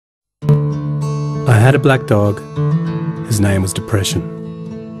I had a black dog. His name was Depression.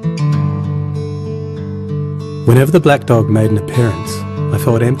 Whenever the black dog made an appearance, I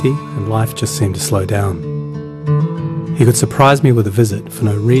felt empty and life just seemed to slow down. He could surprise me with a visit for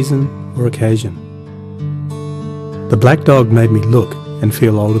no reason or occasion. The black dog made me look and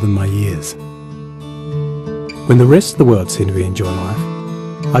feel older than my years. When the rest of the world seemed to be enjoying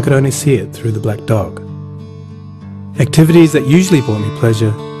life, I could only see it through the black dog. Activities that usually brought me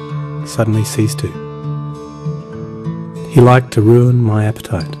pleasure suddenly ceased to. He liked to ruin my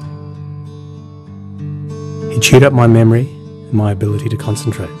appetite. He chewed up my memory and my ability to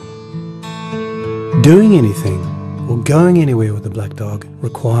concentrate. Doing anything or going anywhere with the black dog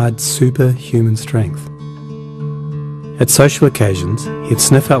required superhuman strength. At social occasions, he'd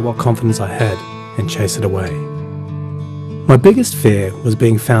sniff out what confidence I had and chase it away. My biggest fear was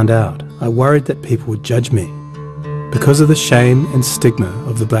being found out. I worried that people would judge me. Because of the shame and stigma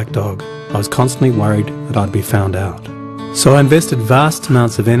of the black dog, I was constantly worried that I'd be found out. So I invested vast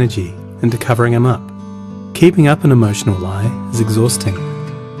amounts of energy into covering him up. Keeping up an emotional lie is exhausting.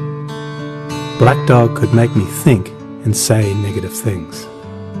 Black dog could make me think and say negative things.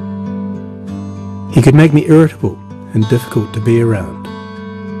 He could make me irritable and difficult to be around.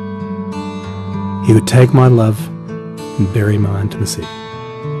 He would take my love and bury my intimacy.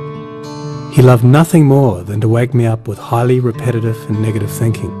 He loved nothing more than to wake me up with highly repetitive and negative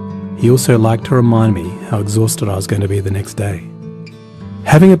thinking. He also liked to remind me how exhausted I was going to be the next day.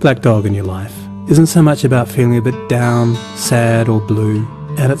 Having a black dog in your life isn't so much about feeling a bit down, sad or blue.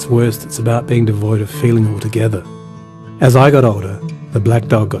 At its worst, it's about being devoid of feeling altogether. As I got older, the black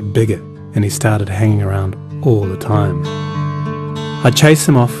dog got bigger and he started hanging around all the time. I'd chase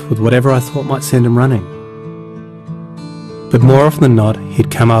him off with whatever I thought might send him running. But more often than not,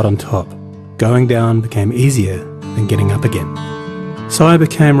 he'd come out on top. Going down became easier than getting up again. So I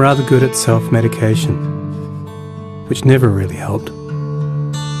became rather good at self-medication, which never really helped.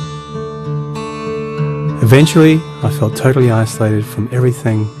 Eventually, I felt totally isolated from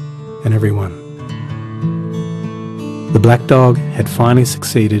everything and everyone. The black dog had finally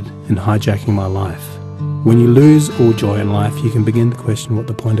succeeded in hijacking my life. When you lose all joy in life, you can begin to question what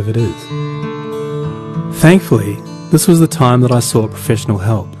the point of it is. Thankfully, this was the time that I sought professional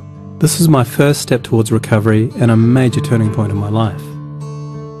help. This was my first step towards recovery and a major turning point in my life.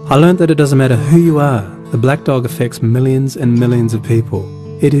 I learned that it doesn't matter who you are, the black dog affects millions and millions of people.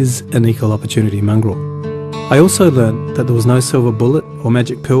 It is an equal opportunity mongrel. I also learned that there was no silver bullet or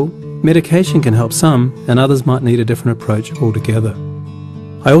magic pill. Medication can help some, and others might need a different approach altogether.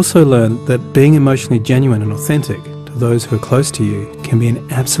 I also learned that being emotionally genuine and authentic to those who are close to you can be an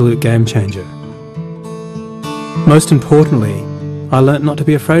absolute game changer. Most importantly, I learnt not to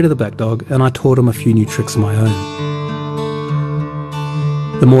be afraid of the black dog, and I taught him a few new tricks of my own.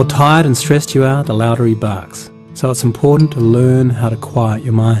 The more tired and stressed you are, the louder he barks, so it's important to learn how to quiet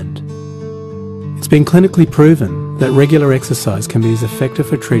your mind. It's been clinically proven that regular exercise can be as effective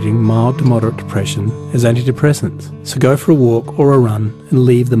for treating mild to moderate depression as antidepressants, so go for a walk or a run and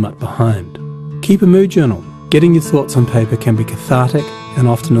leave the mutt behind. Keep a mood journal. Getting your thoughts on paper can be cathartic and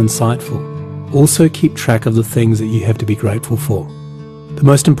often insightful. Also keep track of the things that you have to be grateful for. The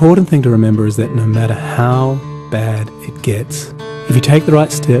most important thing to remember is that no matter how bad it gets, if you take the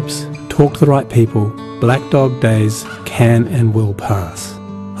right steps, talk to the right people, black dog days can and will pass.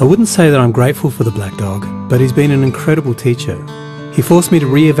 I wouldn't say that I'm grateful for the black dog, but he's been an incredible teacher. He forced me to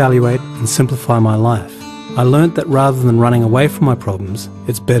reevaluate and simplify my life. I learnt that rather than running away from my problems,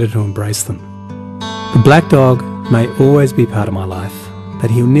 it's better to embrace them. The black dog may always be part of my life,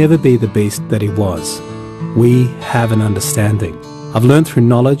 but he'll never be the beast that he was. We have an understanding. I've learned through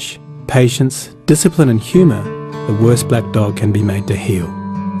knowledge, patience, discipline and humour, the worst black dog can be made to heal.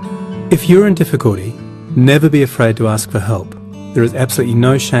 If you're in difficulty, never be afraid to ask for help. There is absolutely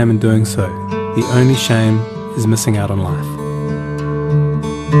no shame in doing so. The only shame is missing out on life.